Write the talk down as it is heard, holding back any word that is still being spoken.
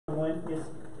gentleman,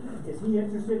 is he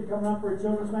interested in coming up for a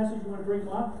children's message? You want to bring him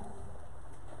up?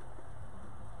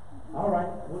 All right,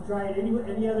 we'll try it.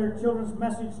 Any other children's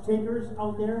message takers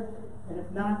out there? And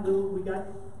if not, we got,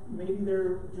 maybe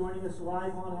they're joining us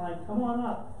live online. Come on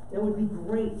up. That would be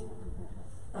great.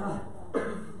 I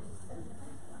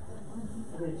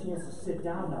get a chance to sit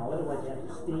down now, otherwise I have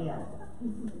to stand.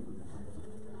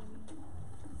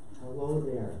 Hello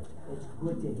there. It's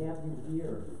good to have you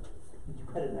here.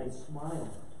 You've got a nice smile.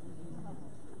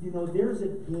 You know, there's a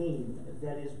game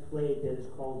that is played that is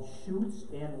called Chutes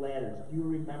and Ladders. Do you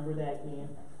remember that game?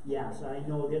 Yes, I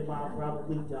know that Bob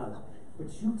probably does. But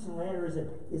Chutes and Ladders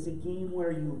is a game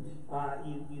where you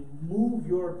move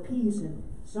your piece, and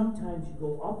sometimes you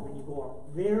go up and you go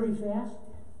up very fast,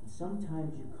 and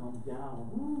sometimes you come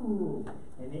down. Ooh.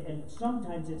 And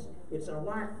sometimes it's a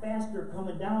lot faster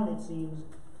coming down, it seems,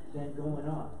 than going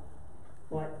up.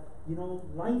 But you know,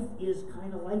 life is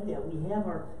kind of like that. We have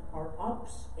our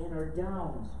ups and our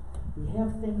downs. We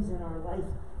have things in our life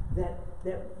that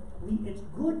it's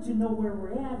good to know where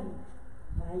we're at.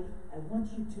 And I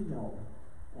want you to know,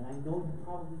 and I know you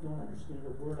probably don't understand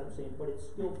the word I'm saying, but it's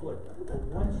still good. I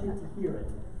want you to hear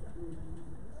it.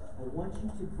 I want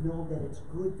you to know that it's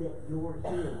good that you're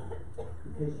here,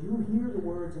 because you hear the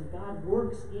words and God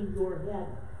works in your head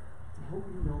to help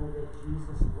you know that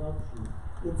Jesus loves you.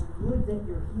 It's good that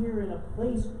you're here in a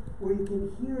place where you can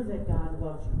hear that God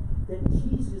loves you, that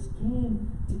Jesus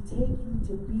came to take you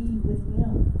to be with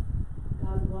Him.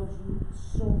 God loves you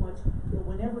so much that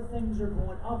whenever things are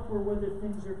going up or whether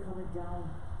things are coming down,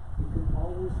 you can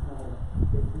always know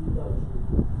that He loves you.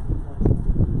 He wants you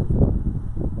to be with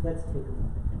Him. Let's take a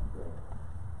moment and pray.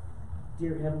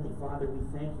 Dear Heavenly Father, we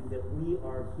thank you that we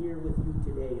are here with you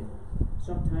today. And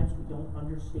sometimes we don't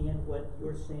understand what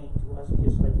you're saying to us,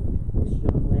 just like this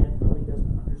young lad probably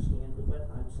doesn't understand what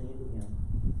I'm saying to him.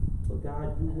 But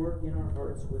God, you work in our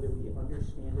hearts whether we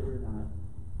understand it or not.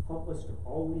 Help us to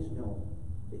always know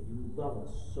that you love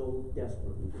us so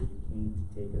desperately that you came to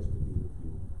take us to be with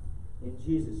you. In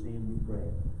Jesus' name we pray.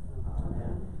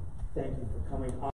 Amen. Thank you for coming up.